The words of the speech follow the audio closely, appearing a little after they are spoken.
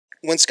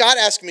when Scott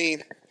asked me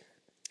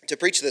to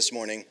preach this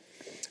morning,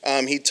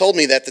 he told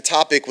me that the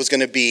topic was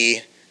going to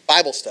be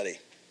Bible study.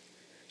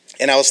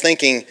 And I was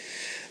thinking,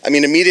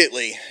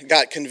 immediately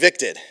got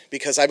convicted,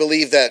 because I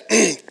believe that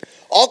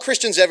all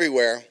Christians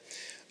everywhere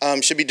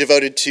should be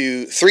devoted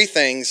to three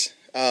things,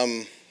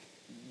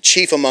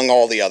 chief among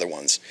all the other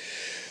ones: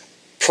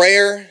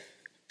 prayer,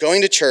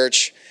 going to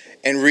church,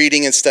 and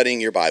reading and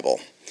studying your Bible.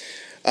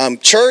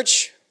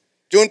 Church,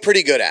 doing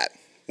pretty good at.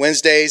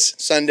 Wednesdays,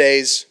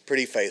 Sundays,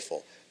 pretty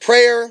faithful.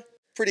 Prayer,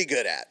 pretty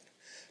good at.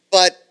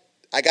 But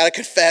I got to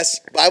confess,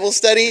 Bible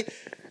study,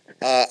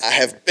 I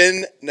have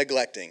been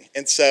neglecting.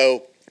 And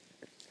so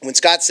when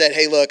Scott said,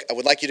 hey, look, I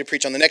would like you to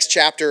preach on the next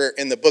chapter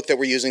in the book that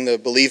we're using, the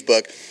Believe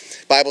book,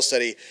 Bible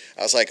study,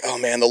 I was like, oh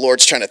man, the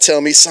Lord's trying to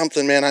tell me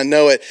something, man, I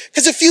know it.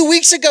 Because a few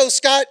weeks ago,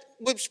 Scott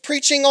was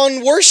preaching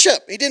on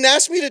worship. He didn't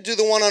ask me to do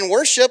the one on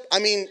worship.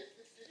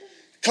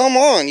 Come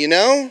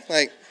on,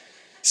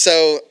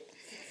 so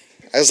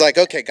I was like,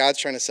 okay, God's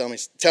trying to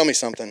tell me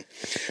something.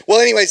 Well,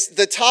 anyways,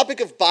 the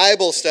topic of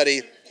Bible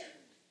study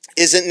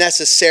isn't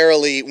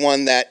necessarily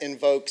one that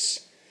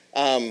invokes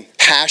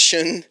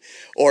passion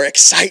or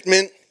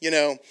excitement,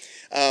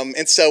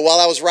 And so while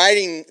I was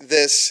writing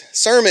this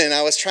sermon,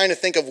 I was trying to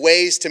think of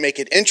ways to make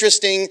it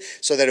interesting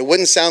so that it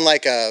wouldn't sound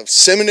like a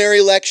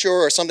seminary lecture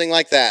or something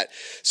like that.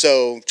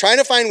 So trying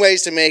to find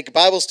ways to make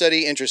Bible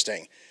study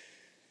interesting.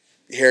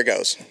 Here it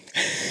goes.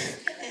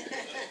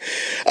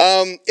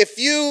 If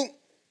you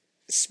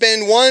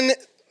spend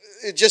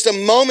just a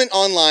moment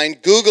online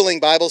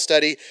Googling Bible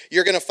study,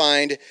 you're going to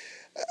find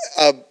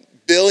a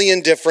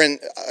billion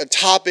different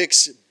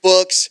topics,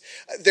 books.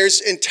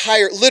 There's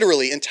entire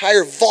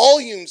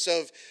volumes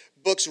of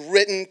books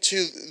written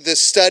to the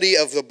study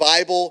of the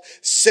Bible.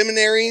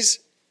 Seminaries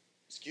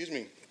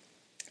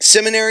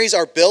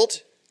are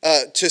built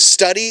to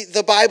study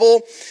the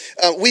Bible.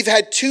 We've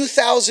had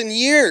 2,000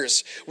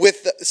 years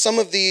with some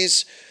of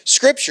these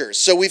scriptures.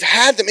 So we've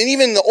had them, and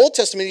even the Old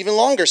Testament even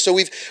longer. So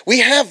we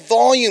have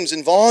volumes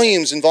and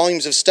volumes and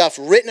volumes of stuff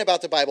written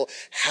about the Bible,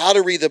 how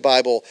to read the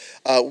Bible,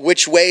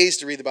 which ways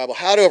to read the Bible,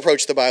 how to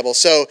approach the Bible.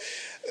 So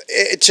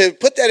to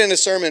put that in a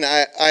sermon,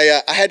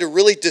 I had to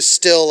really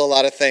distill a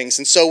lot of things.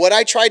 And so what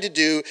I tried to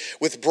do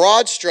with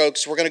broad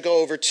strokes, we're going to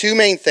go over two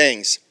main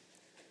things: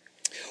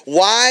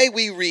 why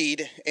we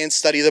read and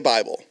study the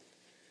Bible.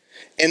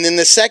 And then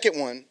the second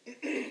one,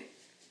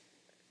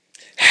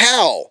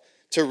 how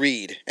to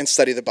read and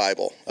study the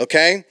Bible,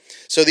 okay?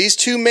 So these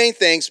two main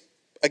things,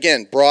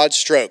 again, broad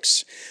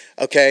strokes,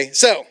 okay?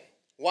 So,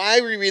 why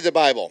we read the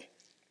Bible.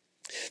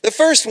 The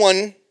first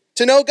one,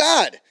 to know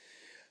God.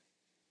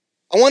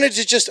 I wanted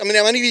to I'm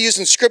going to be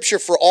using scripture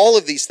for all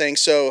of these things,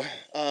 so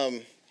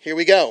here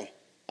we go.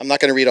 I'm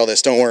not going to read all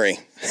this, don't worry.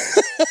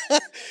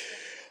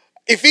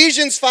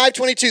 Ephesians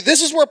 5:22,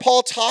 this is where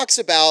Paul talks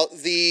about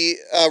the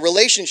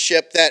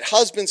relationship that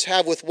husbands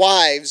have with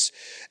wives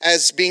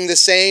as being the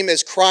same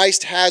as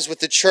Christ has with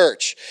the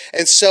church.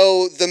 And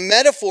so the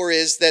metaphor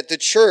is that the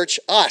church,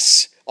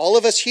 us, all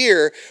of us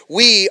here,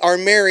 we are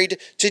married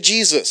to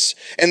Jesus.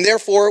 And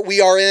therefore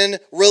we are in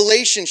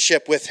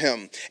relationship with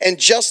him. And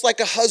just like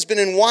a husband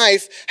and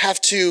wife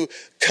have to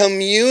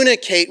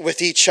communicate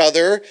with each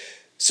other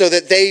so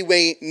that they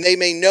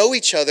may know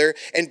each other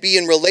and be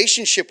in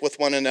relationship with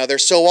one another,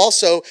 so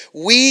also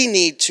we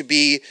need to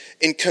be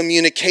in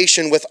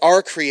communication with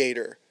our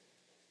Creator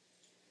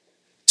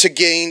to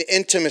gain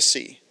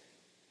intimacy.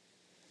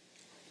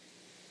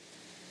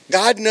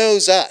 God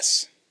knows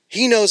us.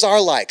 He knows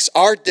our likes,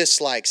 our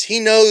dislikes.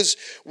 He knows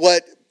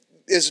what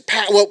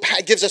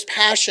gives us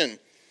passion.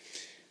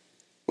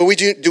 But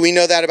do we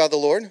know that about the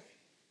Lord?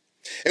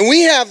 And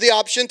we have the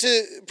option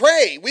to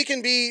pray. We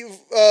can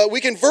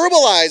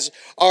verbalize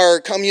our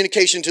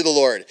communication to the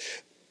Lord.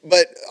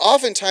 But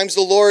oftentimes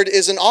the Lord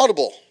isn't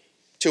audible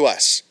to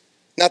us.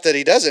 Not that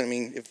he doesn't.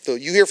 If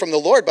you hear from the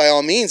Lord, by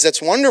all means,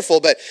 that's wonderful.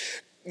 But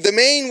the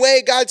main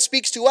way God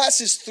speaks to us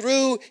is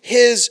through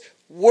his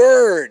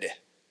word.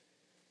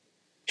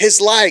 His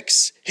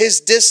likes,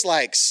 his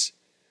dislikes,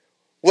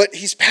 what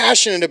he's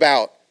passionate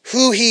about,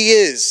 who he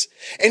is.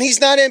 And he's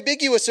not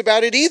ambiguous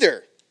about it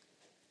either.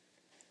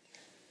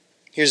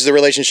 Here's the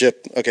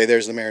relationship. Okay,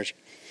 there's the marriage.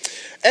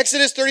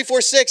 Exodus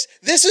 34:6.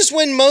 This is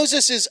when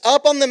Moses is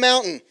up on the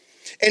mountain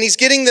and he's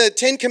getting the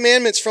 10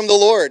 commandments from the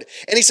Lord.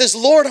 And he says,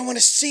 Lord, I want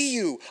to see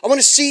you. I want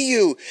to see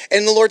you.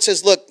 And the Lord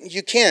says, look,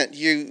 you can't.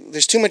 You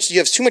have too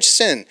much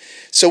sin.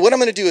 So what I'm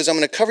going to do is I'm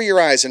going to cover your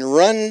eyes and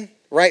run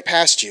right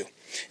past you.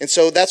 And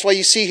so that's why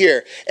you see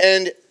here.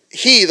 And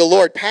he, the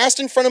Lord, passed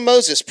in front of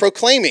Moses,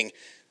 proclaiming,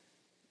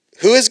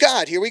 who is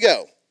God? Here we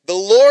go. The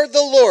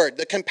Lord,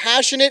 the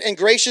compassionate and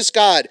gracious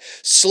God,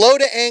 slow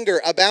to anger,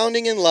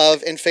 abounding in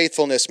love and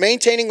faithfulness,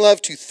 maintaining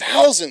love to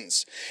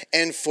thousands,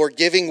 and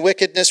forgiving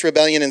wickedness,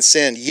 rebellion, and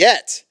sin.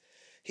 Yet,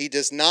 he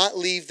does not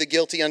leave the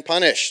guilty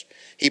unpunished.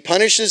 He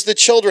punishes the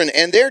children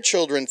and their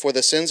children for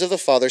the sins of the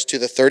fathers to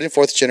the third and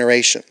fourth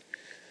generation.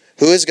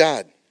 Who is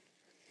God?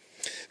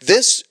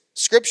 This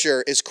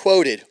scripture is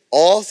quoted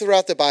all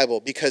throughout the Bible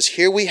because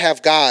here we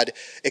have God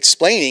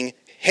explaining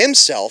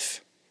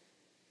himself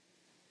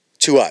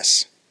to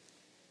us.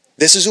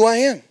 This is who I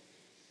am.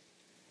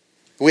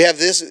 We have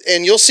this,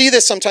 and you'll see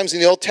this sometimes in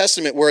the Old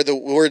Testament where the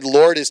word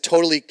Lord is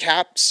totally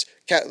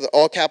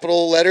all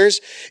capital letters.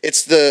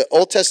 It's the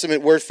Old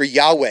Testament word for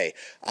Yahweh.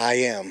 I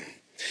am.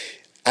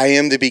 I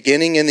am the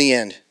beginning and the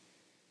end,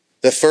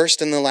 the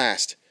first and the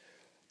last.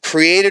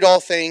 Created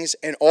all things,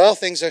 and all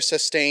things are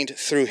sustained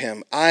through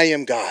him. I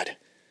am God.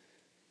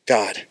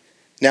 God.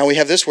 Now we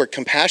have this word,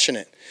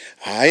 compassionate.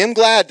 I am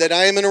glad that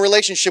I am in a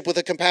relationship with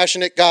a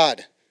compassionate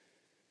God.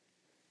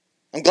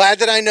 I'm glad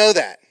that I know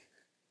that.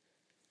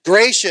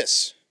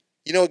 Gracious.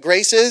 You know what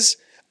grace is?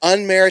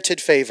 Unmerited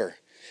favor.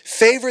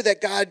 Favor that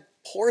God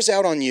pours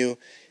out on you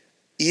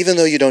even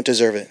though you don't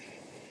deserve it.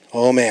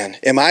 Oh man,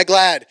 am I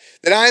glad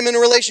that I'm in a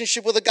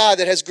relationship with a God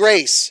that has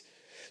grace,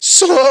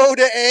 slow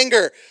to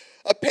anger,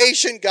 a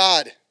patient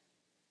God.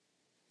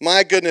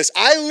 My goodness,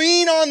 I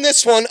lean on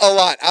this one a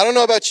lot. I don't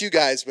know about you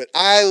guys, but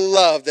I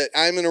love that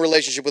I'm in a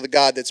relationship with a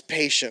God that's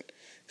patient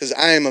because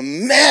I am a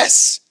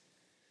mess.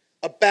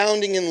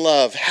 Abounding in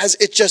love.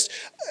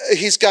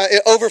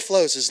 It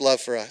overflows his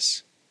love for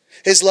us.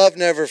 His love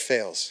never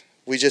fails.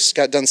 We just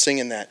got done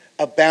singing that.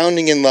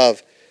 Abounding in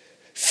love.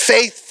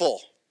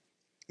 Faithful.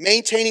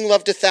 Maintaining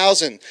love to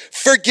 1,000.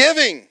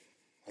 Forgiving. I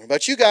don't know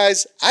about you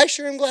guys. I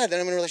sure am glad that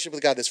I'm in a relationship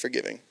with a God that's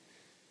forgiving.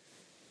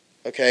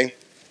 Okay?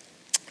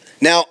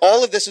 Now,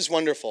 all of this is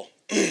wonderful.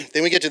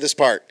 Then we get to this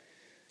part.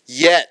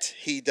 Yet,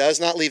 he does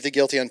not leave the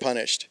guilty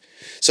unpunished.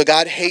 So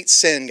God hates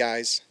sin,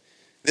 guys.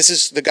 This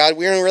is the God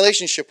we're in a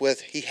relationship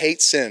with. He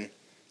hates sin,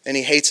 and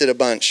he hates it a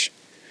bunch.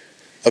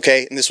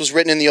 Okay? And this was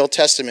written in the Old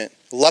Testament.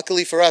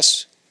 Luckily for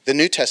us, the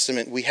New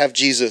Testament, we have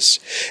Jesus.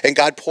 And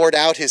God poured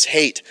out his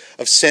hate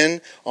of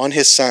sin on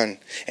his Son.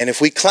 And if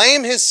we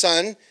claim his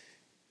Son,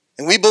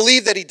 and we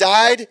believe that he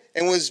died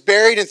and was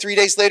buried and 3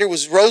 days later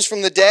rose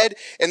from the dead,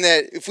 and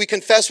that if we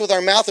confess with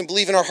our mouth and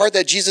believe in our heart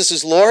that Jesus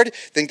is Lord,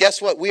 then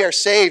guess what? We are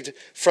saved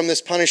from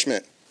this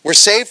punishment. We're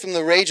saved from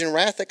the rage and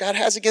wrath that God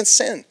has against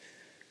sin.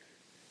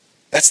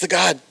 That's the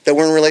God that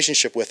we're in a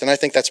relationship with, and I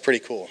think that's pretty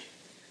cool.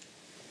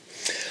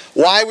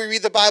 Why we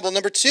read the Bible.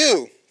 Number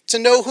 2, to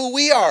know who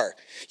we are.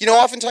 You know,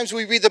 oftentimes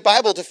we read the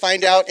Bible to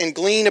find out and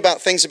glean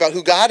about things about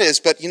who God is,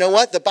 but you know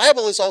what? The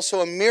Bible is also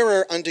a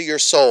mirror unto your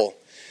soul.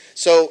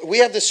 So we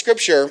have this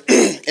scripture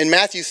in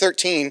Matthew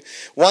 13,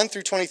 1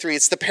 through 23.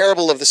 It's the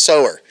parable of the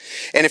sower.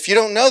 And if you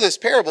don't know this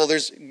parable,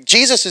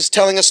 Jesus is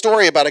telling a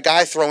story about a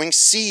guy throwing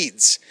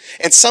seeds.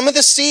 And some of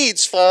the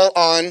seeds fall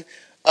on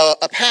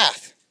a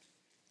path.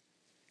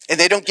 And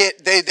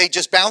they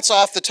just bounce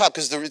off the top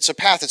because it's a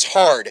path, it's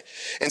hard.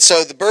 And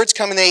so the birds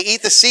come and they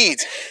eat the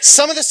seeds.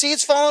 Some of the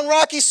seeds fall on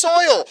rocky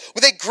soil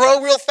where they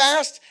grow real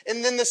fast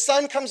and then the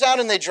sun comes out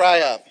and they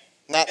dry up.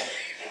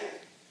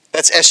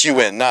 That's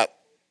S-U-N, not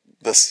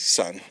the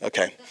sun.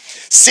 Okay.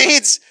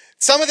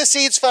 Some of the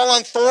seeds fall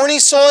on thorny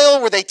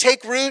soil where they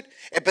take root,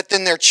 but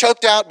then they're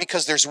choked out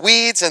because there's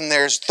weeds and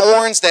there's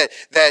thorns that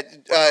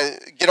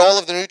get all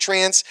of the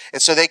nutrients,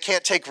 and so they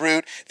can't take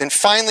root. Then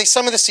finally,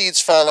 some of the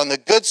seeds fall on the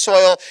good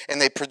soil,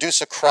 and they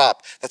produce a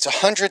crop that's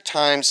 100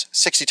 times,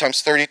 60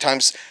 times, 30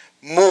 times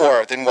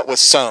more than what was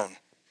sown.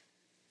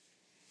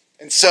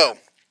 And so,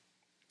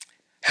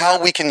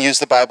 how we can use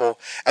the Bible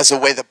as a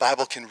way the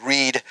Bible can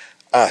read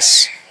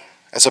us.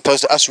 As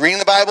opposed to us reading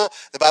the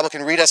Bible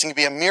can read us and can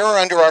be a mirror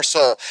under our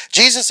soul.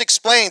 Jesus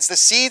explains the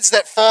seeds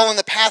that fall in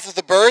the path of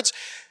the birds,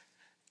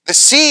 the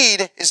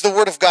seed is the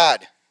Word of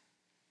God.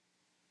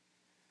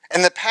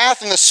 And the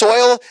path and the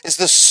soil is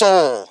the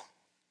soul.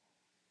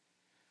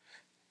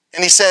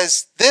 And he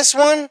says, this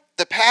one,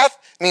 the path,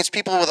 means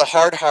people with a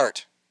hard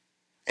heart.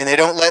 And they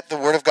don't let the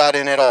Word of God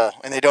in at all.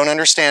 And they don't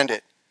understand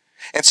it.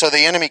 And so the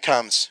enemy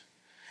comes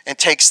and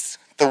takes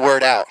the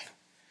Word out.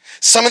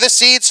 Some of the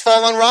seeds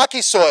fall on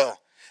rocky soil.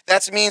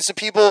 That means the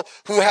people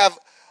who have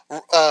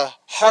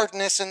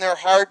hardness in their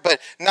heart, but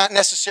not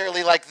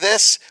necessarily like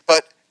this,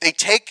 but they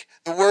take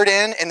the Word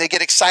in and they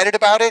get excited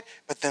about it,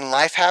 but then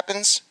life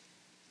happens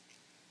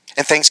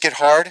and things get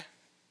hard.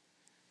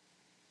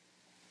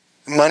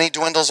 Money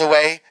dwindles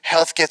away,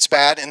 health gets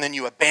bad, and then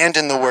you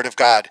abandon the Word of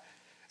God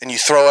and you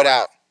throw it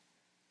out.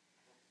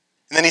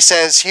 And then he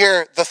says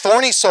here, the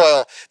thorny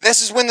soil,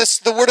 this is when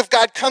the Word of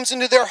God comes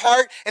into their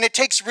heart and it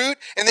takes root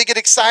and they get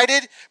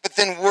excited, but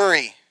then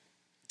worry,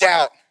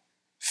 doubt,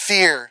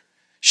 fear,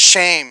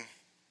 shame.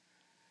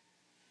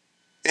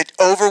 It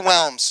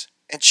overwhelms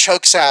and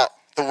chokes out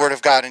the Word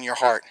of God in your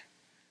heart.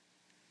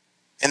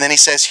 And then he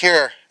says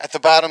here at the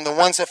bottom, the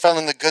ones that fell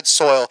in the good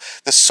soil,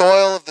 the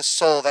soil of the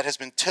soul that has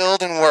been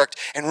tilled and worked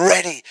and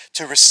ready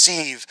to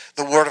receive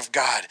the Word of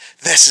God.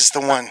 This is the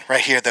one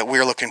right here that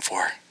we're looking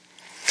for.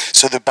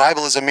 So the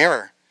Bible is a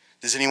mirror.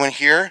 Does anyone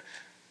here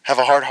have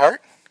a hard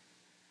heart?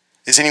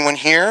 Is anyone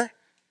here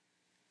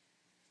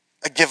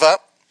give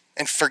up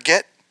and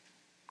forget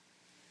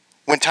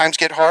when times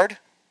get hard?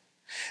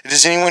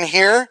 Does anyone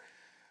here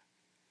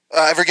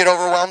ever get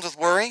overwhelmed with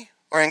worry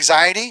or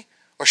anxiety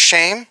or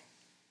shame?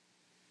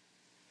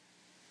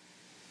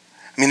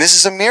 I mean, this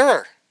is a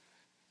mirror.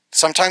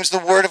 Sometimes the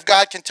Word of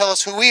God can tell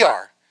us who we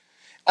are.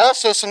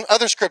 Also, some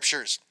other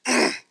scriptures.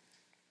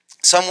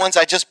 Some ones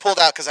I just pulled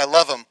out because I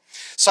love them.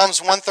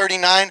 Psalms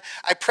 139,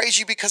 I praise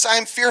you because I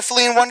am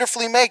fearfully and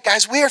wonderfully made.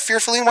 Guys, we are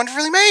fearfully and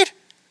wonderfully made.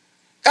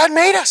 God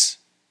made us,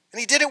 and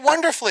he did it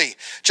wonderfully.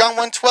 John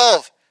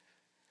 1:12,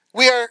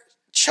 we are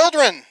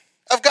children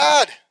of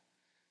God.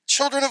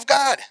 Children of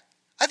God.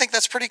 I think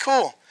that's pretty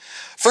cool.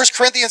 1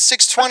 Corinthians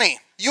 6:20,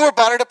 you were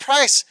bought at a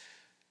price.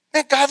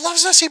 Man, God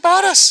loves us. He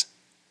bought us.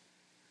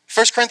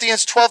 1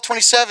 Corinthians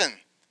 12:27,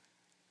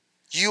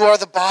 you are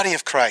the body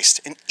of Christ,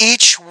 and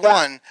each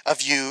one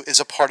of you is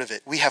a part of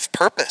it. We have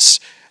purpose,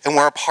 and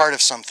we're a part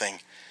of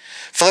something.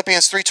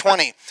 Philippians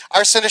 3:20,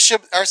 our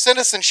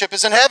citizenship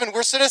is in heaven.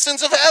 We're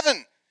citizens of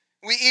heaven.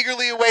 We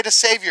eagerly await a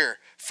Savior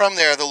from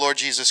there, the Lord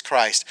Jesus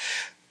Christ.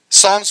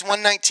 Psalms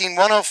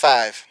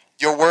 119:105,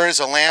 your word is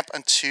a lamp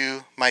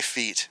unto my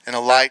feet and a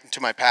light unto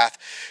my path.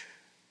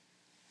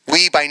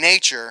 We, by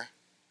nature,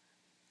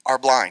 are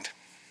blind,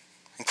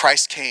 and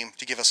Christ came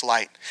to give us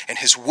light, and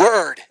his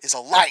word is a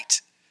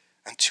light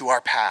unto our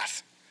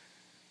path.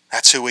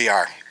 That's who we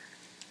are.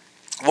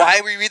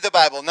 Why we read the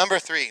Bible. Number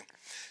 3,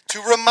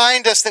 to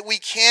remind us that we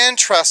can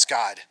trust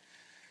God.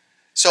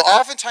 So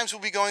oftentimes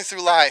we'll be going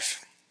through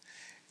life,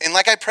 and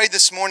like I prayed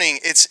this morning,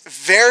 it's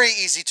very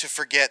easy to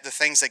forget the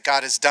things that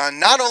God has done,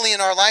 not only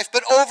in our life,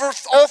 but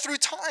all through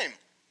time.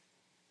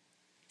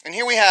 And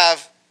here we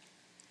have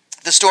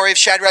the story of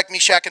Shadrach,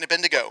 Meshach, and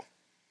Abednego.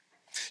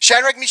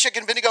 Shadrach, Meshach,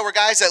 and Abednego were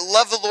guys that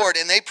loved the Lord,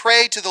 and they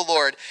prayed to the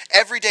Lord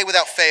every day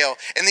without fail.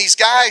 And these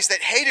guys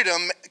that hated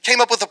him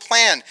came up with a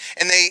plan,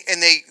 and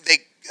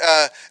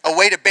a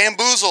way to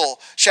bamboozle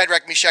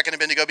Shadrach, Meshach, and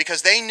Abednego,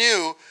 because they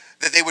knew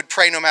that they would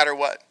pray no matter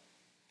what.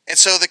 And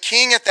so the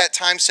king at that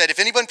time said, if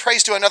anyone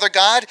prays to another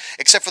god,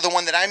 except for the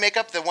one that I make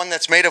up, the one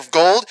that's made of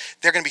gold,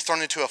 they're going to be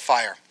thrown into a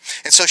fire.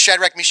 And so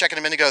Shadrach, Meshach, and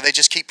Abednego, they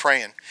just keep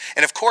praying.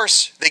 And of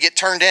course, they get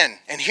turned in.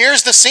 And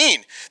here's the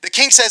scene. The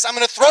king says, I'm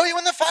going to throw you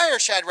in the fire,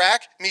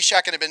 Shadrach,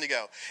 Meshach, and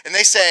Abednego. And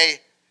they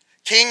say,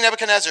 King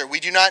Nebuchadnezzar, we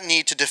do not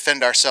need to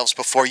defend ourselves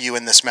before you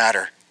in this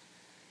matter.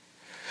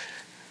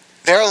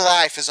 Their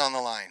life is on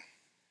the line.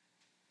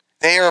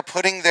 They are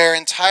putting their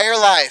entire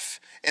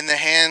life in the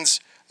hands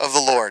of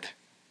the Lord.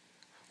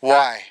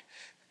 Why?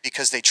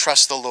 Because they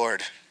trust the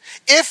Lord.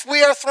 If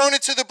we are thrown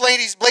into the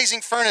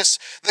blazing furnace,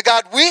 the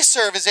God we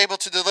serve is able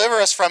to deliver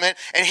us from it,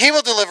 and he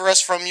will deliver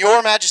us from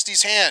your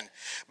majesty's hand.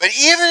 But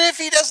even if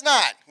he does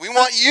not, we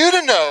want you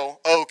to know,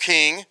 O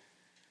king,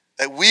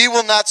 that we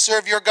will not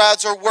serve your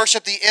gods or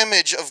worship the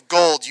image of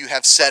gold you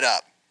have set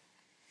up.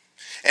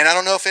 And I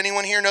don't know if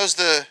anyone here knows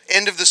the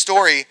end of the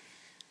story,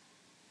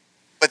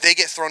 but they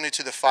get thrown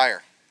into the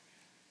fire.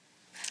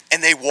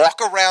 And they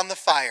walk around the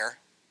fire.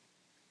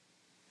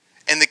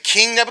 And the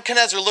king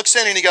Nebuchadnezzar looks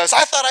in and he goes,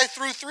 I thought I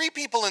threw 3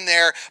 people in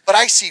there, but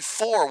I see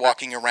 4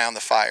 walking around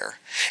the fire.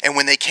 And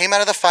when they came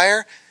out of the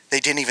fire, they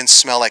didn't even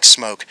smell like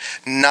smoke.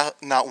 Not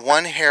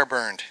one hair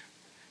burned,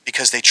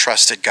 because they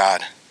trusted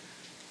God.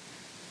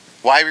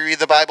 Why we read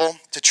the Bible?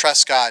 To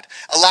trust God.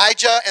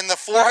 Elijah and the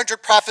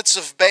 400 prophets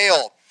of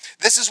Baal.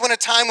 This is when a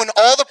time when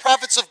all the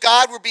prophets of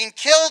God were being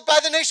killed by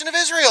the nation of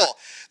Israel.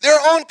 Their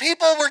own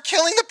people were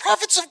killing the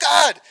prophets of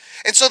God.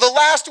 And so the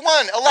last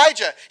one,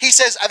 Elijah, he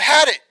says, I've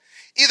had it.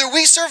 Either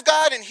we serve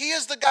God and he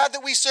is the God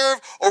that we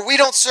serve, or we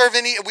don't serve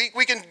any,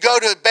 we can go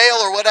to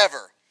Baal or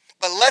whatever.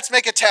 But let's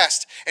make a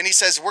test. And he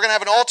says, we're going to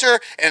have an altar,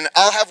 and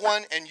I'll have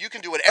one, and you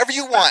can do whatever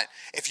you want.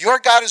 If your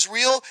God is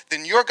real,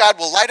 then your God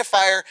will light a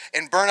fire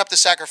and burn up the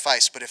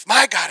sacrifice. But if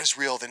my God is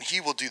real, then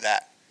he will do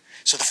that.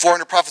 So the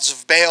 400 prophets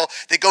of Baal,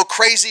 they go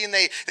crazy, and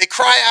they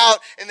cry out,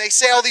 and they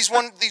say all these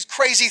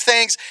crazy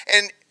things,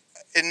 and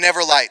it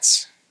never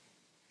lights.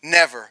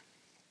 Never.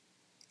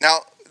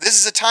 Now, this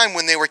is a time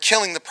when they were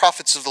killing the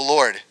prophets of the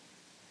Lord.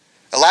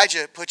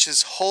 Elijah puts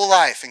his whole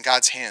life in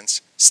God's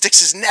hands, sticks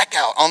his neck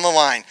out on the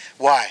line.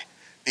 Why?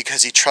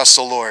 Because he trusts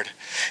the Lord.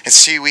 And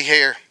see, we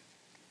hear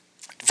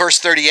verse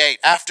 38.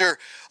 After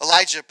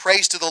Elijah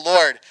prays to the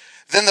Lord,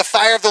 then the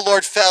fire of the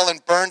Lord fell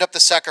and burned up the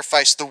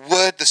sacrifice, the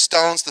wood, the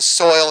stones, the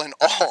soil, and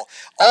all.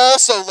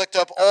 Also licked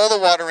up all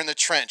the water in the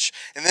trench.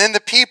 And then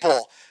the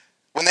people,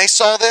 when they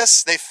saw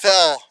this, they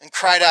fell and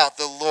cried out,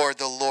 the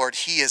Lord,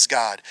 he is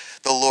God.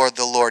 The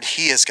Lord,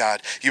 he is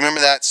God. You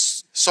remember that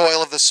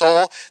soil of the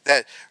soul?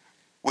 That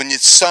when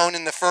it's sown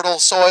in the fertile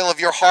soil of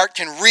your heart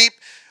can reap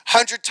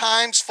 100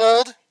 times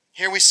fold?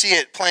 Here we see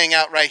it playing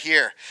out right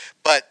here.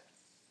 But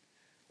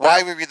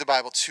why we read the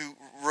Bible? To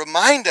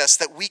remind us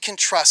that we can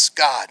trust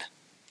God.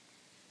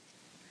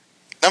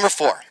 Number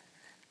 4.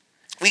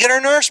 We get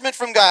our nourishment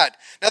from God.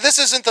 Now, this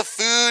isn't the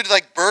food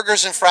like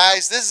burgers and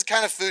fries. This is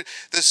kind of food,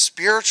 the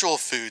spiritual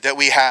food that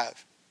we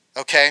have,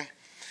 okay?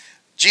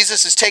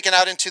 Jesus is taken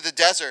out into the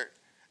desert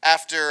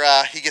after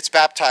he gets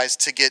baptized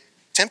to get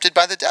tempted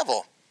by the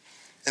devil.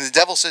 And the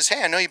devil says,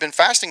 hey, I know you've been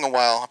fasting a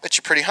while. I bet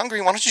you're pretty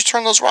hungry. Why don't you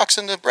turn those rocks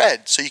into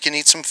bread so you can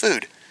eat some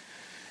food?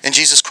 And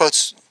Jesus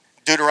quotes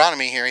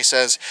Deuteronomy here. He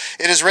says,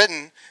 it is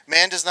written,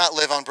 man does not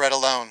live on bread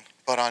alone,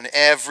 but on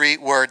every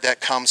word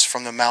that comes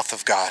from the mouth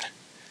of God.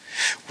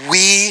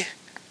 We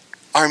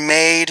are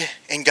made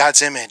in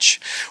God's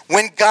image.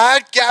 When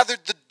God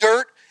gathered the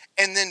dirt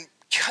and then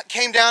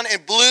came down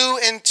and blew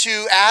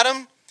into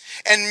Adam,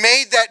 and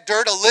made that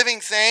dirt a living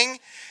thing,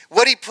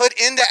 what he put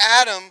into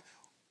Adam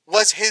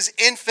was his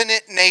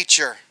infinite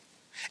nature.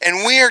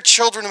 And we are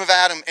children of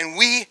Adam, and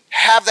we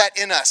have that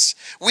in us.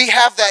 We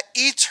have that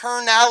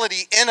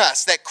eternality in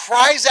us that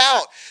cries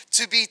out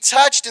to be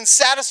touched and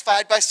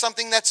satisfied by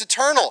something that's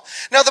eternal.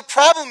 Now, the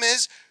problem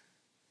is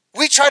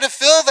we try to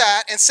fill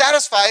that and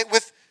satisfy it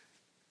with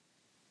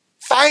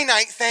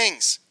finite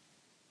things,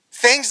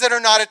 things that are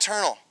not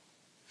eternal.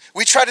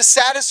 We try to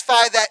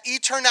satisfy that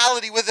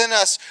eternality within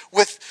us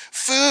with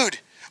food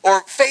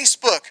or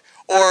Facebook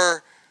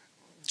or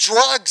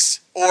drugs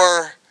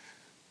or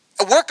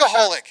a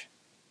workaholic.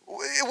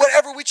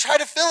 Whatever, we try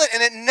to fill it,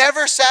 and it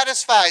never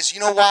satisfies.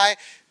 You know why?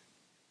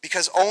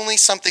 Because only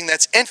something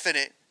that's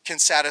infinite can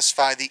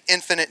satisfy the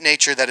infinite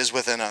nature that is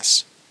within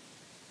us.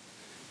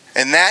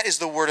 And that is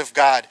the Word of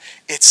God.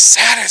 It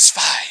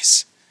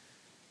satisfies.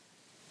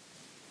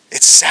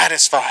 It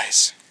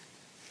satisfies.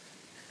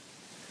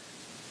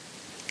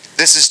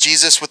 This is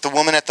Jesus with the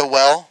woman at the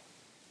well.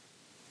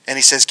 And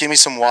he says, give me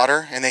some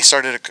water. And they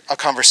started a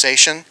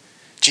conversation.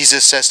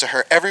 Jesus says to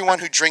her, everyone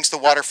who drinks the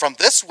water from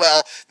this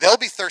well, they'll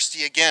be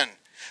thirsty again.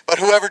 But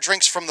whoever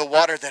drinks from the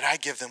water that I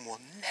give them will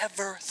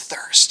never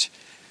thirst.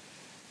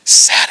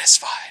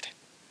 Satisfied.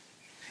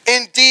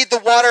 Indeed, the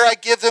water I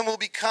give them will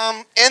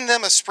become in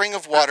them a spring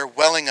of water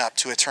welling up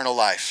to eternal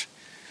life.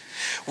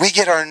 We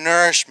get our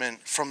nourishment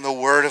from the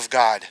Word of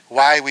God.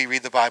 Why we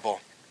read the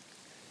Bible.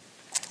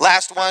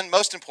 Last one,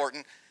 most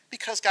important,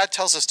 because God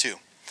tells us to.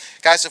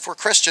 Guys, if we're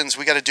Christians,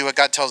 we got to do what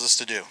God tells us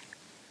to do.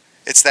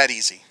 It's that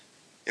easy.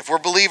 If we're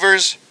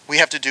believers, we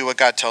have to do what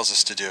God tells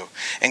us to do.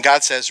 And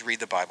God says, read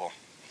the Bible.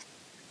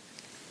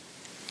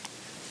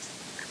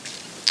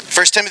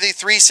 1 Timothy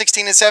 3,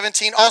 16 and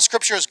 17, all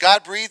Scripture is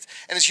God-breathed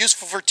and is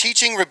useful for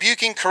teaching,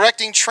 rebuking,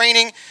 correcting,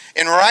 training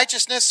in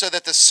righteousness, so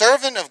that the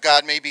servant of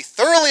God may be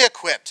thoroughly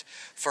equipped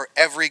for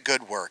every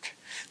good work.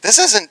 This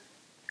isn't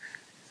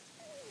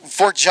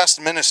for just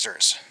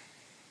ministers.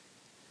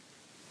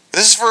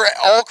 This is for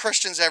all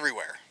Christians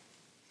everywhere.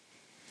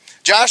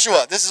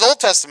 Joshua, this is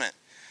Old Testament.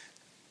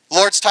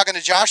 Lord's talking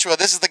to Joshua.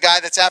 This is the guy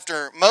that's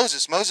after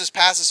Moses. Moses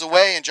passes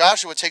away and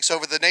Joshua takes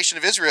over the nation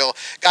of Israel.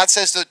 God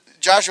says to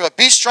Joshua,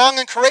 be strong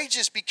and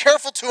courageous. Be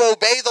careful to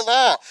obey the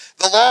law.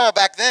 The law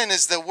back then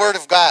is the Word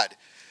of God.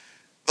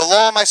 The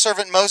law my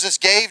servant Moses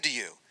gave to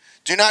you.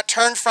 Do not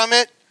turn from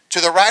it to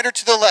the right or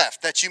to the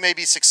left, that you may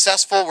be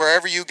successful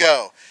wherever you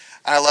go.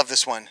 And I love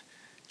this one.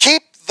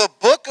 Keep the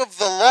book of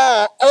the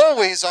law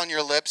always on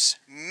your lips.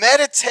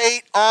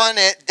 Meditate on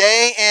it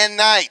day and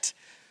night,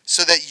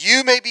 so that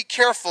you may be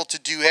careful to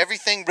do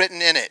everything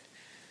written in it.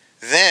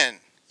 Then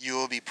you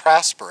will be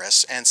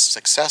prosperous and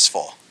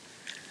successful.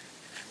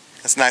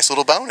 That's a nice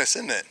little bonus,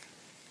 isn't it?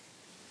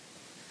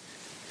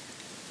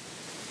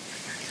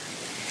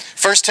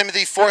 1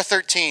 Timothy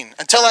 4:13.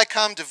 Until I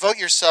come, devote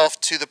yourself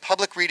to the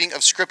public reading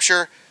of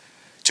Scripture,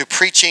 to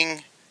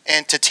preaching,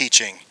 and to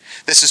teaching.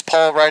 This is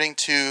Paul writing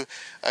to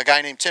a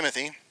guy named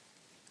Timothy.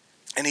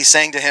 And he's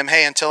saying to him,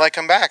 hey, until I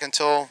come back,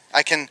 until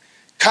I can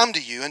come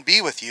to you and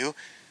be with you,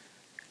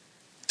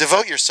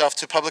 devote yourself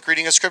to public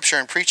reading of Scripture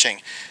and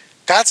preaching.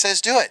 God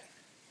says do it.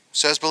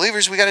 So as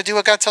believers, we got to do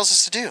what God tells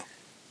us to do.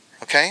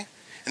 Okay?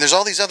 And there's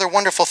all these other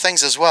wonderful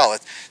things as well.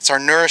 It's our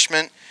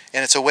nourishment,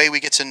 and it's a way we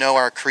get to know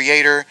our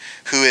Creator,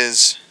 who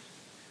is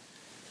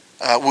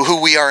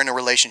who we are in a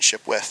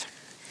relationship with.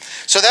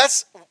 So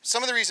that's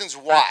some of the reasons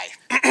why.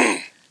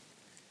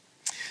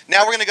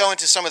 Now we're going to go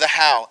into some of the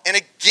how. And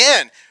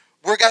again,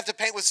 we're going to have to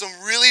paint with some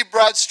really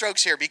broad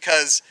strokes here,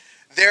 because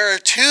there are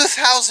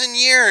 2,000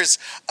 years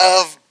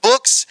of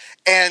books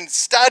and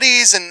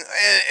studies and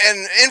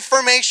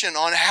information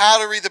on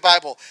how to read the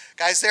Bible.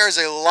 Guys, there is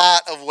a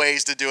lot of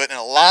ways to do it and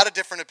a lot of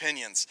different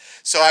opinions.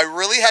 So I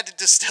really had to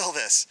distill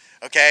this,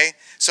 okay?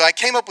 So I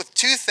came up with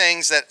two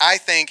things that I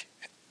think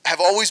have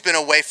always been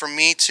a way for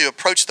me to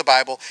approach the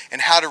Bible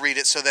and how to read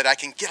it so that I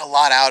can get a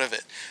lot out of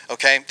it,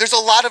 okay? There's a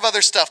lot of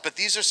other stuff, but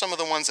these are some of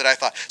the ones that I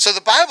thought. So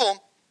the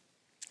Bible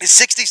is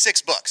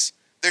 66 books.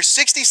 There's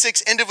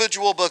 66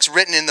 individual books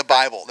written in the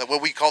Bible, that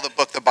what we call the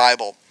book, the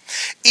Bible.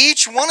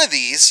 Each one of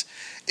these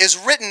is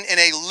written in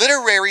a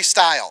literary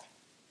style,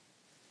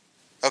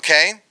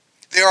 okay?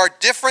 There are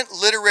different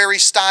literary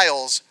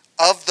styles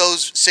of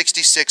those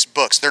 66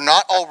 books. They're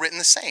not all written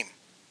the same,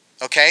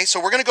 okay? So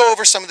we're going to go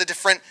over some of the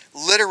different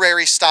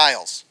literary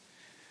styles.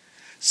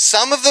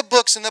 Some of the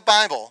books in the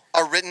Bible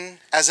are written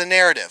as a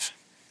narrative.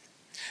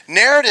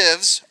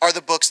 Narratives are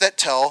the books that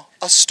tell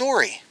a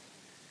story.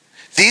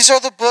 These are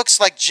the books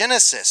like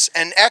Genesis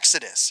and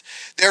Exodus.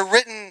 They're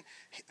written,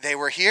 they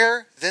were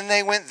here, then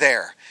they went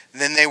there.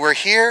 Then they were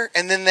here,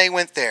 and then they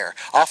went there.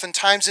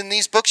 Oftentimes in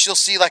these books, you'll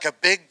see like a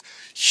big,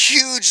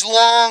 huge,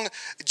 long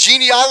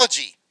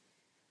genealogy.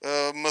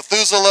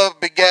 Methuselah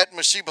begat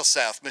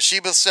Mephibosheth.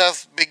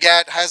 Mephibosheth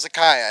begat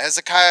Hezekiah.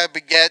 Hezekiah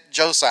begat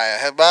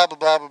Josiah. Blah, blah,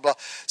 blah, blah, blah.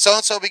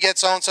 So-and-so begat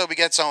so-and-so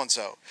begat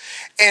so-and-so.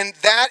 And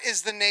that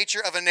is the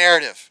nature of a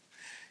narrative.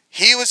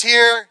 He was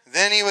here,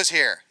 then he was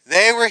here.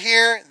 They were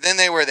here, then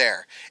they were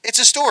there. It's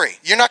a story.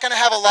 You're not going to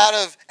have a lot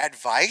of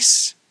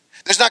advice.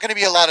 There's not going to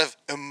be a lot of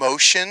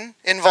emotion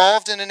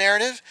involved in a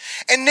narrative.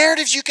 And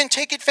narratives, you can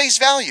take at face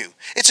value.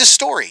 It's a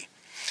story.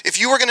 If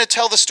you were going to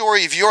tell the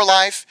story of your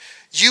life,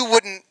 you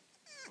wouldn't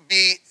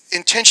be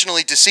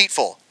intentionally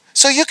deceitful.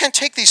 So you can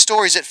take these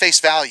stories at face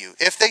value.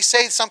 If they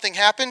say something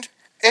happened,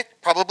 it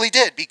probably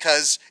did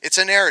because it's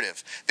a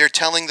narrative. They're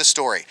telling the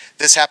story.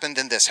 This happened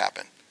and this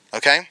happened.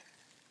 Okay?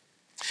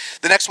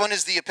 The next one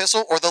is the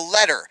epistle or the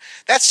letter.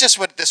 That's just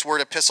what this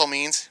word epistle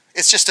means.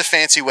 It's just a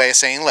fancy way of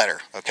saying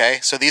letter. Okay?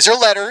 So these are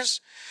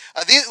letters.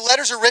 These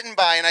letters are written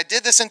by, and I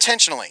did this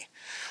intentionally,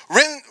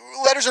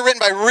 letters are written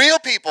by real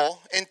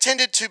people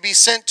intended to be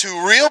sent to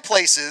real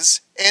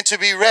places and to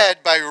be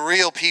read by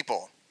real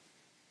people.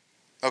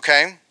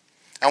 Okay?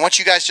 I want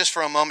you guys just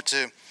for a moment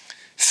to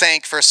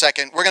think for a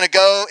second. We're going to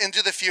go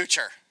into the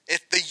future.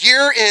 The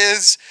year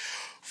is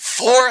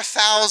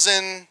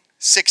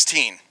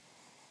 4016.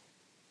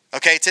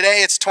 Okay,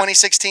 today it's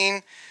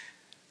 2016.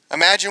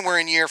 Imagine we're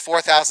in year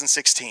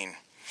 4016.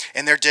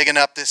 And they're digging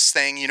up this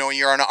thing,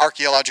 you're on an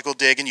archaeological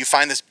dig and you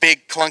find this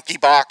big clunky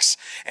box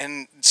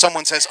and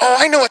someone says, oh,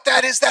 I know what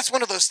that is. That's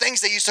one of those things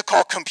they used to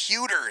call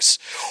computers.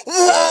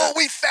 Whoa,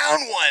 we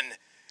found one.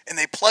 And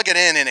they plug it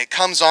in and it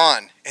comes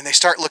on and they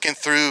start looking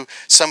through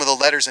some of the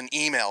letters and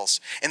emails.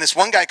 And this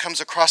one guy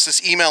comes across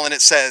this email and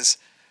it says,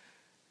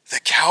 the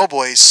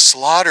cowboys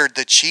slaughtered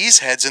the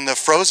cheeseheads in the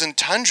frozen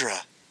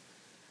tundra.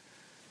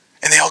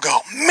 And they all go,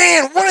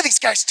 man, what are these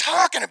guys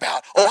talking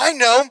about? Oh, I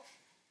know.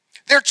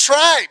 They're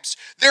tribes.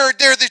 They're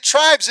the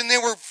tribes, and they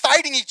were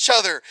fighting each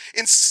other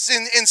in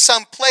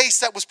some place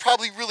that was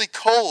probably really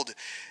cold.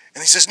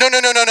 And he says, no.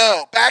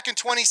 Back in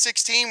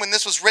 2016, when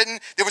this was written,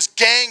 there was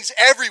gangs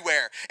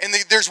everywhere. And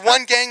there's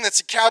one gang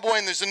that's a cowboy,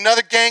 and there's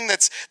another gang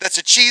that's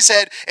a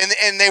cheesehead, and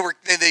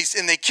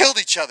they killed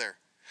each other.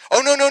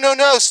 Oh,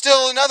 no.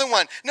 Still another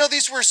one. No,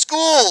 these were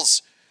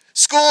schools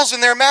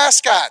and their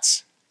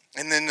mascots.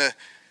 And then the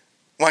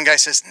one guy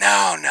says,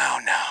 no.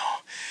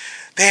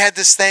 They had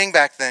this thing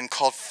back then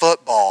called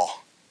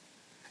football.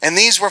 And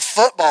these were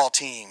football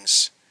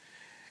teams.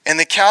 And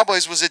the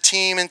Cowboys was a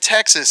team in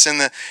Texas.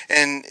 And the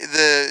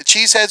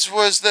Cheeseheads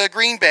was the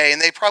Green Bay.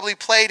 And they probably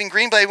played in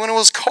Green Bay when it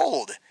was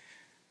cold.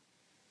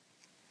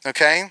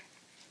 Okay?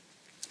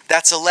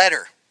 That's a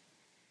letter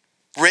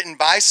written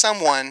by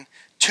someone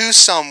to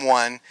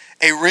someone,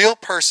 a real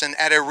person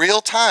at a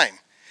real time.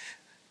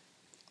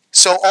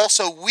 So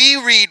also we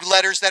read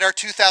letters that are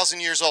 2,000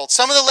 years old.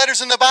 Some of the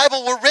letters in the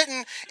Bible were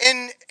written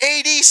in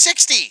AD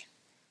 60.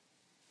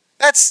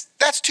 That's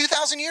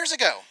 2,000 years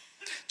ago.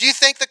 Do you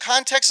think the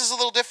context is a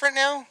little different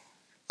now?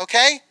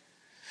 Okay?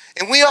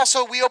 And we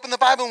open the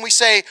Bible and we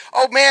say,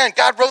 oh man,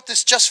 God wrote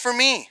this just for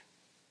me.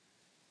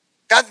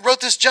 God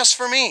wrote this just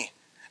for me.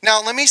 Now,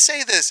 let me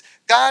say this.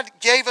 God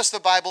gave us the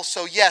Bible,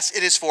 so yes,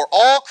 it is for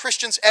all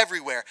Christians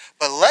everywhere.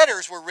 But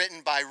letters were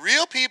written by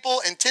real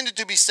people, intended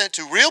to be sent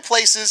to real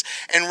places,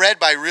 and read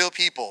by real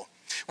people.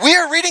 We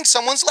are reading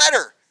someone's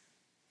letter.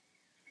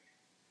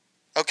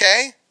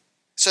 Okay?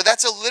 So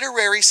that's a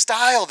literary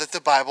style that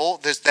the Bible,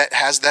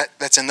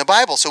 that's in the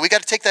Bible. So we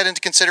got to take that into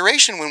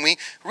consideration when we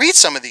read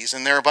some of these,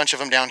 and there are a bunch of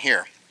them down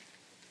here.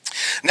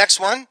 Next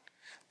one,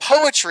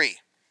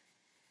 poetry.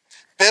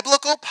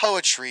 Biblical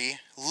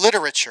poetry,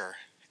 literature,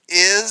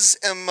 is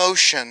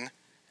emotion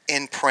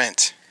in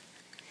print.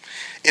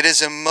 It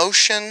is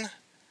emotion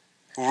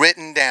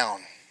written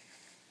down.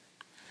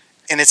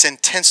 And it's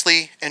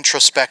intensely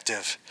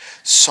introspective.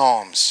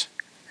 Psalms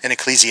and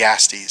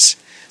Ecclesiastes.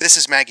 This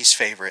is Maggie's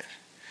favorite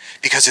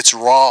because it's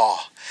raw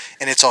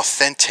and it's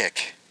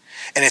authentic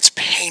and it's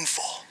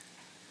painful.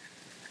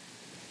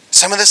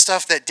 Some of the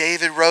stuff that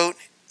David wrote,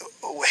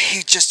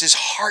 his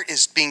heart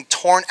is being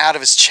torn out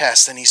of his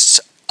chest and he's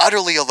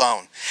utterly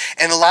alone.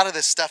 And a lot of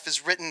this stuff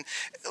is written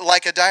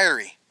like a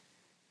diary.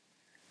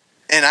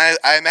 And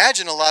I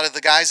imagine a lot of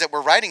the guys that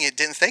were writing it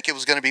didn't think it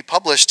was going to be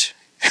published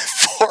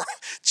for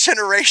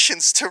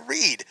generations to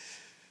read.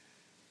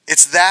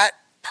 It's that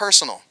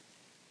personal.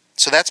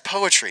 So that's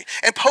poetry.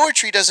 And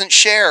poetry doesn't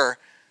share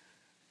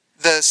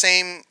the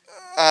same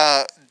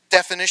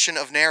definition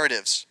of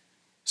narratives.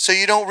 So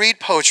you don't read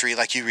poetry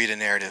like you read a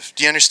narrative.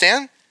 Do you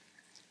understand?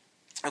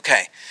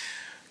 Okay.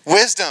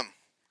 Wisdom.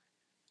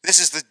 This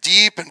is the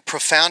deep and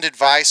profound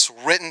advice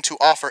written to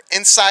offer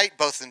insight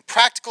both in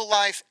practical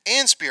life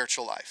and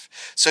spiritual life.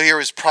 So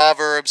here is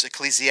Proverbs,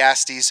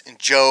 Ecclesiastes, and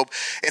Job.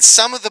 And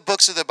some of the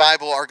books of the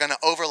Bible are going to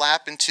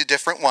overlap into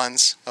different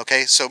ones.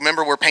 Okay, so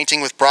remember we're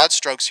painting with broad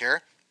strokes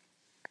here.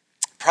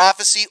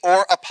 Prophecy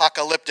or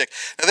apocalyptic.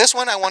 Now this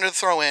one I wanted to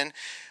throw in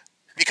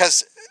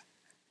because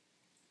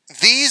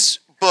these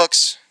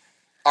books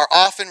are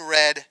often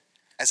read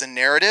as a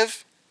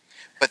narrative,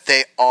 but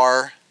they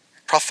are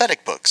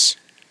prophetic books.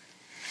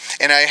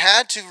 And I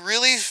had to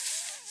really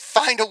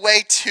find a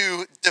way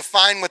to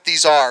define what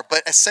these are,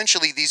 but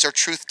essentially these are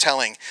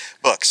truth-telling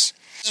books.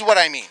 This is what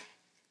I mean.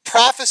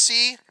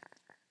 Prophecy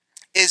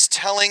is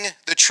telling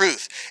the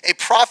truth. A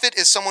prophet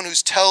is someone who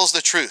tells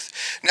the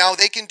truth. Now,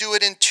 they can do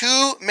it in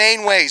two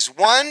main ways.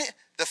 One,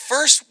 the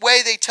first way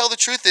they tell the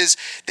truth is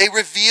they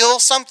reveal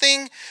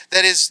something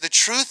that is the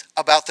truth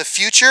about the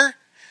future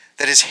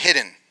that is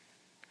hidden.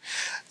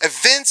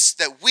 events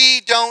that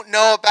we don't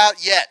know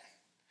about yet.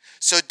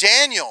 So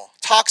Daniel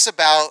talks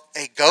about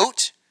a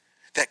goat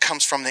that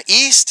comes from the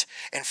east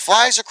and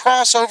flies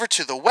across over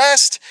to the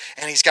west,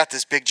 and he's got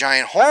this big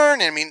giant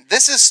horn. I mean,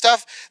 this is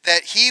stuff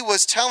that he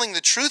was telling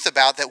the truth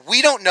about that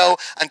we don't know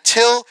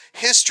until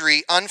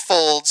history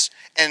unfolds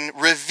and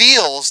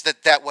reveals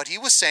that what he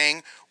was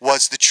saying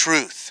was the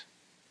truth.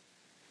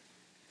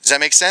 Does that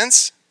make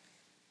sense?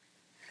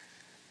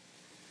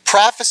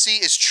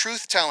 Prophecy is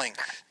truth-telling,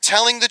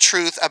 telling the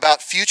truth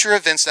about future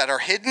events that are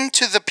hidden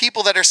to the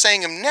people that are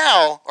saying them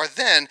now or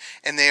then,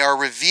 and they are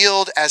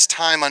revealed as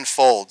time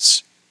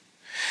unfolds.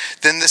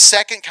 Then the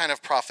second kind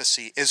of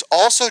prophecy is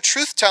also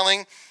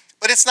truth-telling,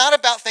 but it's not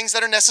about things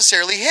that are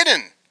necessarily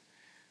hidden.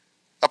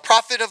 A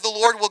prophet of the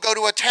Lord will go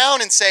to a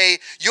town and say,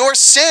 your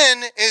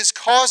sin is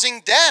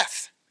causing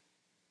death,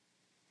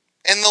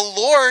 and the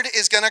Lord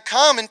is going to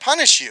come and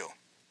punish you.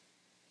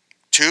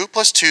 2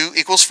 + 2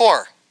 =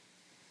 4.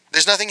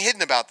 There's nothing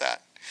hidden about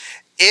that.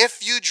 If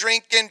you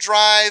drink and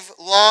drive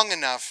long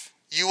enough,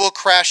 you will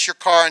crash your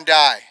car and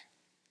die.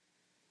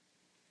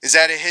 Is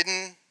that a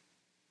hidden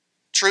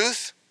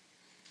truth?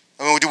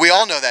 I mean, we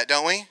all know that,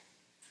 don't we?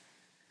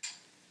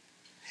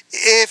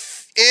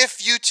 If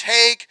you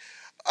take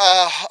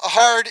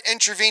hard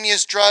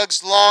intravenous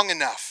drugs long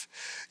enough,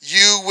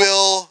 you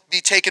will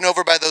be taken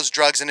over by those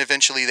drugs and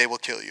eventually they will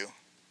kill you.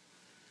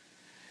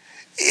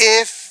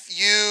 If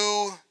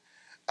you...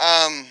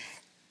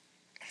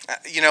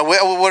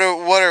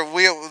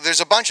 there's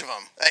a bunch of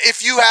them.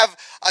 If you have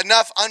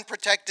enough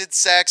unprotected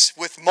sex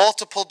with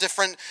multiple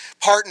different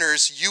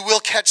partners, you will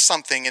catch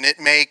something and it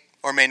may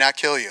or may not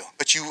kill you.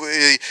 But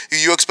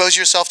you expose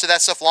yourself to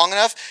that stuff long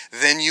enough,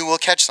 then you will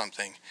catch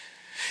something.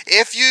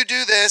 If you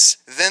do this,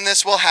 then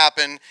this will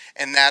happen,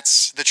 and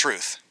that's the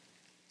truth.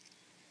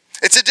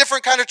 It's a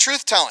different kind of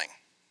truth-telling,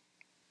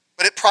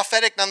 but it's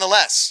prophetic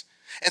nonetheless.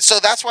 And so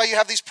that's why you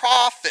have these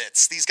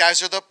prophets. These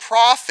guys are the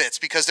prophets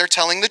because they're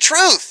telling the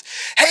truth.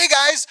 Hey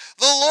guys,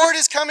 the Lord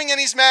is coming and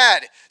he's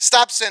mad.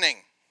 Stop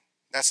sinning.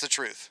 That's the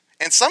truth.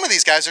 And some of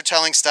these guys are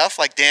telling stuff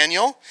like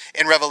Daniel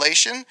in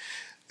Revelation.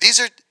 These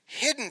are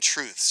hidden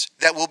truths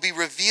that will be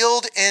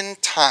revealed in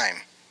time.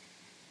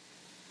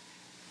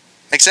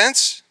 Make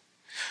sense?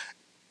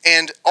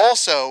 And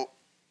also,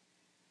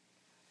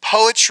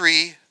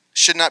 poetry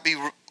should not be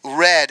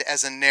read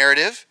as a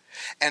narrative.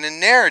 And a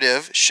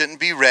narrative shouldn't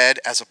be read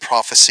as a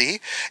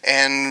prophecy,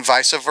 and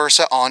vice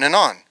versa, on and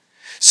on.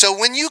 So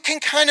when you can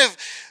kind of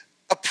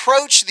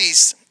approach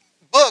these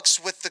books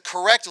with the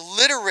correct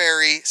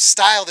literary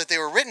style that they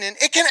were written in,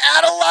 it can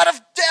add a lot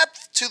of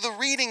depth to the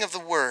reading of the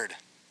word.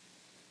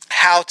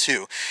 How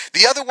to.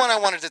 The other one I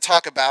wanted to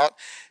talk about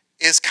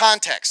is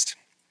context.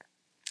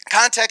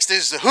 Context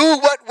is the who,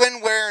 what,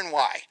 when, where, and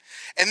why.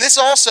 And this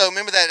also,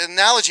 remember that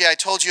analogy I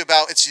told you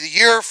about, it's the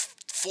year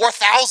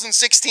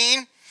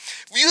 4016?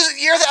 We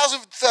use year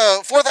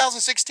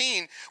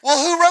 4016. Well,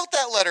 who wrote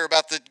that letter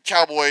about the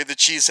cowboy, the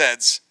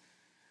cheeseheads?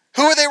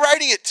 Who are they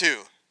writing it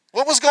to?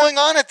 What was going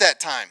on at that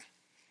time?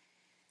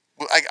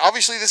 Well,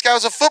 obviously, this guy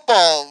was a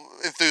football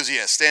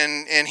enthusiast,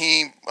 and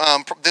he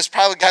this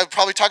guy was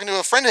probably talking to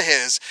a friend of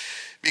his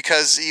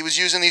because he was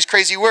using these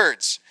crazy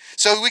words.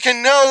 So we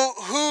can know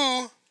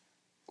who,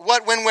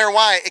 what, when, where,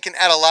 why. It can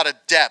add a lot of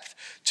depth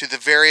to the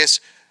various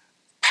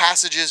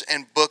passages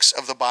and books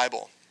of the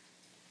Bible.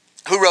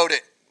 Who wrote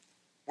it?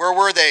 Where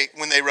were they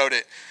when they wrote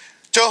it?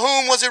 To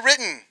whom was it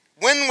written?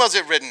 When was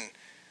it written?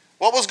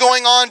 What was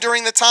going on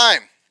during the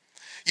time?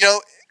 You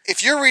know,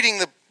 if you're reading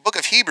the book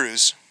of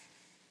Hebrews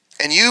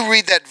and you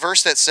read that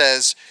verse that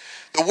says,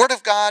 the word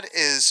of God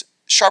is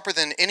sharper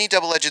than any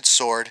double-edged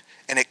sword,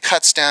 and it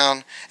cuts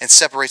down and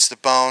separates the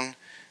bone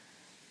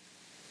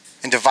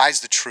and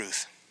divides the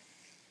truth.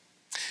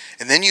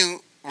 And then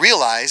you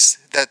realize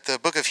that the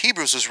book of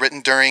Hebrews was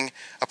written during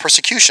a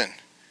persecution,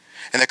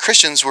 and the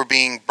Christians were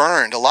being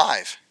burned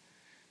alive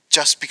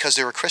just because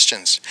they were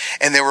Christians.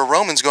 And there were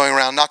Romans going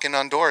around knocking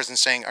on doors and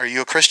saying, are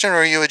you a Christian or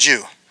are you a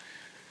Jew?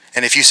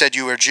 And if you said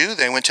you were a Jew,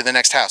 they went to the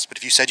next house. But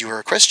if you said you were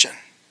a Christian,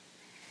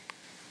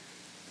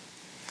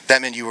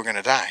 that meant you were going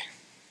to die.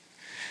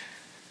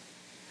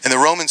 And the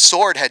Roman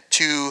sword had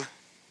two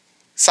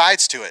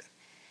sides to it,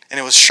 and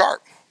it was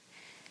sharp.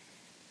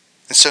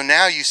 And so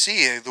now you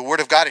see the word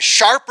of God is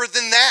sharper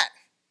than that,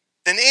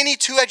 than any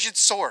two-edged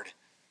sword.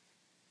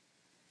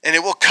 And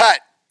it will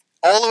cut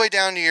all the way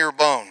down to your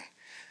bone.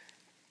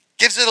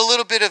 Gives it a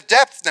little bit of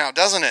depth now,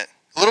 doesn't it?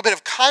 A little bit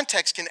of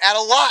context can add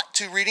a lot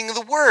to reading of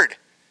the word.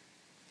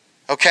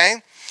 Okay?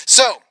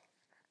 So,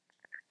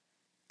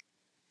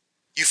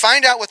 you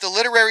find out what the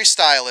literary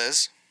style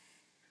is.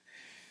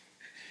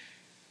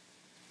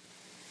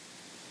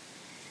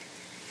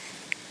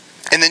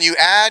 And then you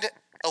add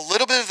a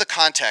little bit of the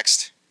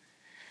context.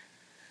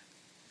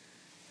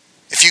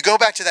 If you go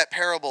back to that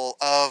parable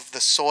of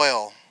the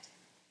soil,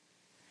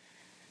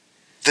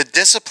 the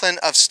discipline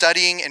of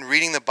studying and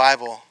reading the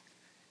Bible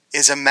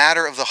is a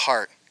matter of the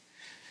heart.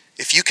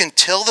 If you can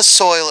till the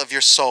soil of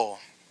your soul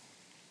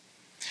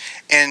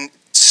and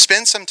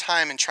spend some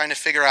time in trying to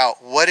figure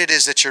out what it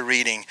is that you're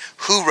reading,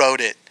 who wrote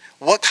it,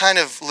 What kind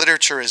of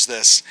literature is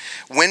this?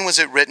 When was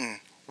it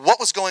written?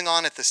 What was going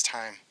on at this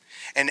time?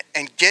 And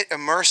get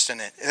immersed in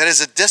it. That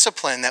is a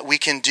discipline that we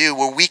can do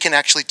where we can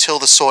actually till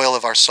the soil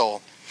of our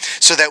soul.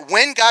 So that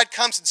when God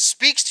comes and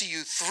speaks to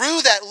you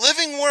through that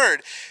living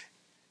word,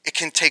 it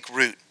can take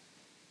root.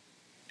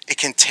 It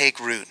can take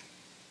root.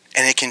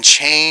 And it can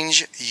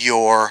change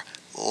your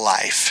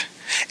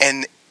life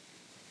and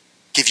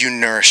give you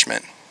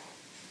nourishment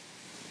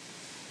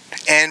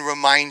and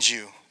remind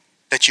you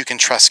that you can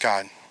trust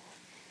God.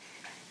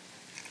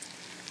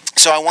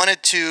 So I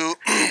wanted to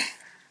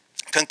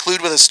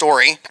conclude with a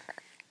story.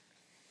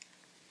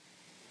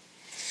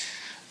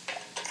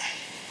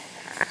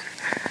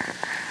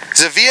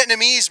 There's a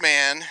Vietnamese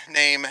man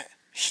named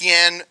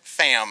Hien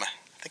Pham. I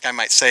think I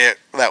might say it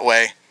that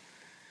way.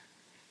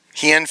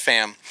 Hien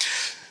Pham.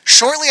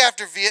 Shortly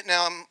after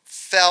Vietnam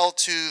fell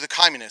to the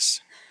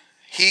communists,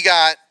 he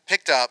got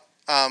picked up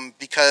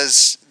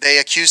because they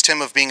accused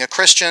him of being a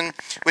Christian,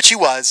 which he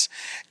was,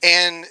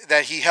 and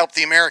that he helped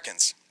the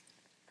Americans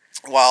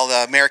while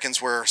the Americans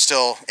were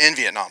still in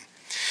Vietnam.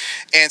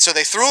 And so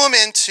they threw him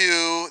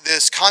into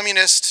this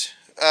communist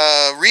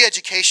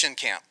re-education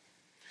camp.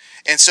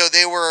 And so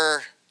they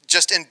were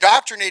just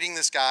indoctrinating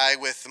this guy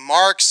with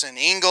Marx and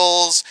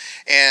Engels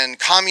and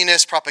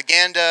communist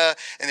propaganda,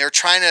 and they were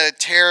trying to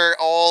tear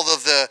all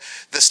of the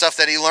stuff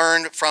that he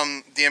learned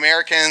from the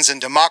Americans and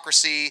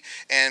democracy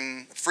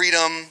and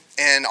freedom.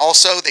 And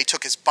also they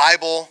took his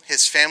Bible,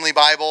 his family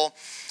Bible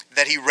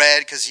that he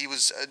read because he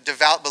was a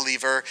devout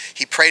believer.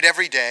 He prayed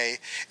every day,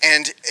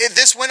 and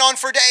this went on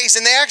for days.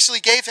 And they actually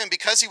gave him,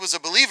 because he was a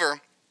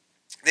believer,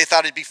 they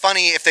thought it'd be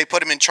funny if they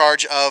put him in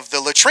charge of the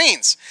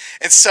latrines.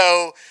 And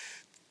so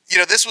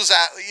this was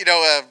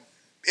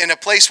in a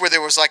place where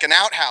there was like an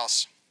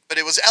outhouse, but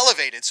it was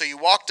elevated. So you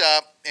walked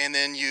up and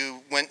then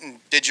you went and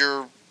did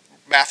your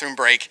bathroom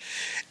break,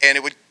 and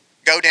it would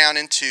go down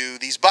into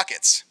these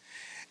buckets.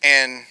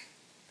 And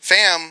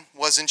Pham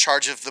was in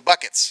charge of the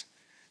buckets.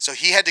 So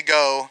he had to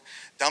go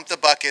dump the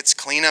buckets,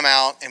 clean them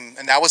out, and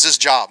that was his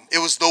job. It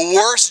was the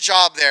worst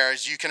job there,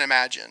 as you can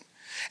imagine.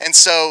 And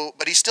so,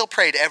 but he still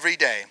prayed every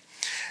day.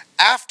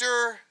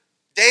 After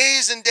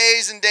days and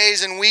days and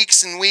days and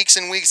weeks and weeks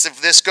and weeks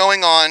of this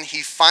going on,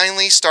 he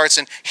finally starts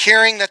in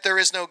hearing that there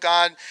is no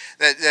God,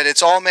 that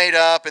it's all made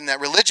up, and that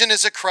religion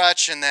is a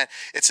crutch, and that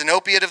it's an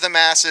opiate of the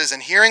masses,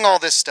 and hearing all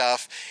this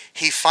stuff,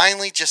 he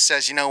finally just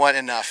says, you know what,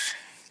 enough.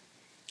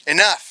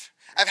 Enough.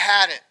 I've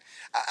had it.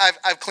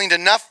 I've cleaned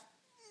enough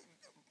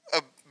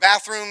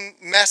bathroom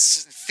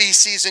mess,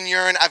 feces, and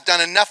urine. I've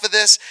done enough of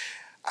this.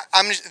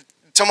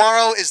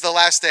 Tomorrow is the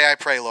last day I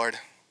pray, Lord.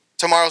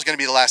 Tomorrow's going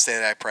to be the last day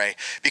that I pray,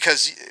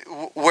 because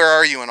where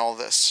are you in all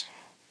this?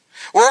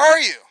 Where are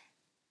you?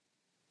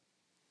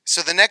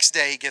 So the next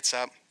day he gets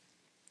up,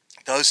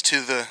 goes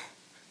to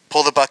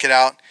pull the bucket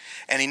out,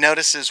 and he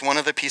notices one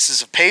of the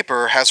pieces of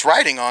paper has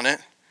writing on it.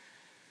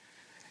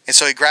 And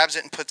so he grabs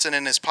it and puts it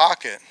in his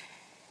pocket,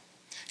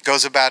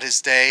 goes about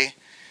his day,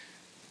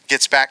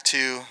 gets back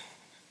to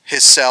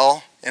his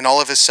cell, and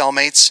all of his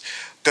cellmates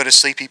go to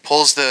sleep. He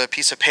pulls the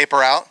piece of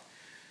paper out,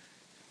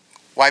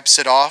 wipes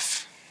it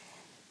off,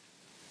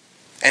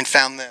 and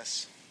found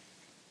this.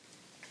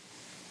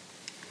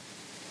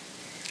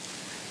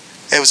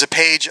 It was a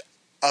page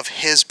of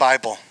his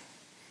Bible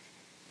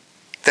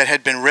that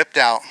had been ripped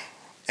out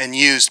and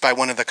used by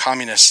one of the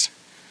communists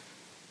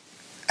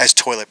as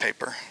toilet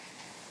paper.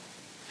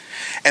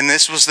 And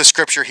this was the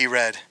scripture he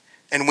read.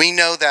 And we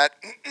know that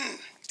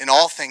in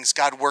all things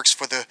God works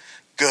for the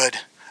good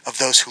of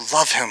those who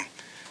love him,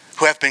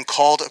 who have been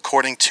called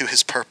according to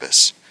his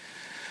purpose.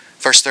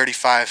 Verse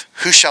 35,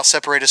 who shall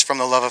separate us from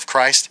the love of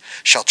Christ?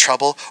 Shall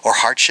trouble or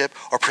hardship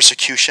or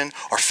persecution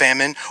or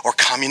famine or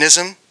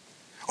communism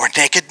or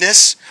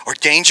nakedness or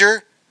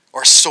danger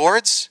or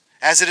swords?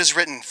 As it is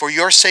written, for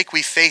your sake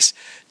we face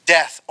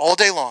death all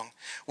day long.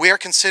 We are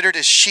considered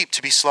as sheep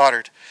to be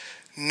slaughtered.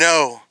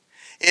 No,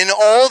 in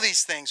all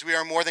these things we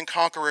are more than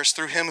conquerors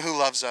through him who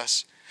loves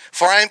us.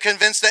 For I am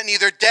convinced that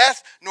neither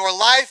death nor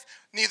life,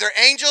 neither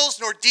angels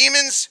nor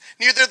demons,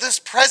 neither this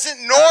present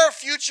nor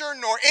future,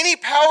 nor any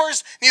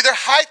powers, neither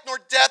height nor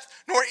depth,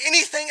 nor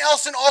anything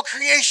else in all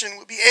creation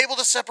will be able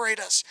to separate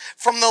us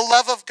from the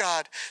love of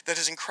God that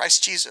is in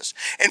Christ Jesus.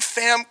 And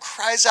Pham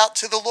cries out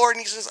to the Lord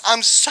and he says,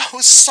 I'm so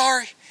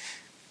sorry.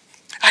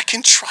 I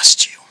can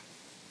trust you.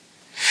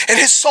 And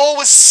his soul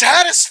was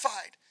satisfied.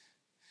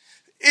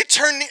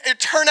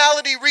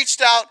 Eternality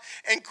reached out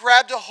and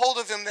grabbed a hold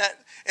of him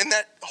in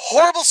that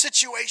horrible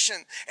situation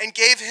and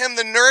gave him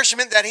the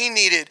nourishment that he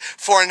needed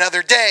for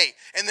another day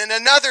and then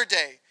another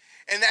day.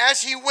 And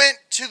as he went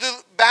to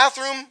the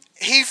bathroom,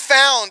 he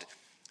found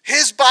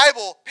his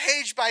Bible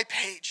page by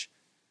page.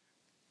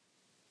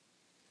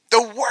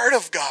 The Word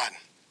of God.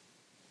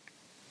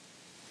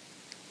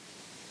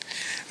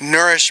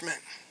 Nourishment.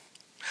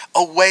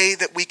 A way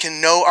that we can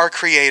know our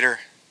Creator.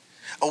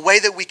 A way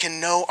that we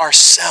can know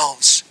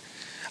ourselves.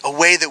 A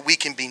way that we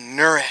can be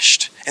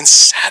nourished and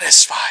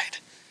satisfied.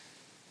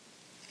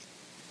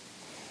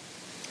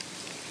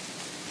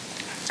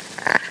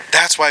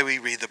 That's why we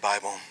read the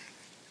Bible.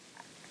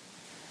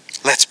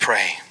 Let's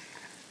pray.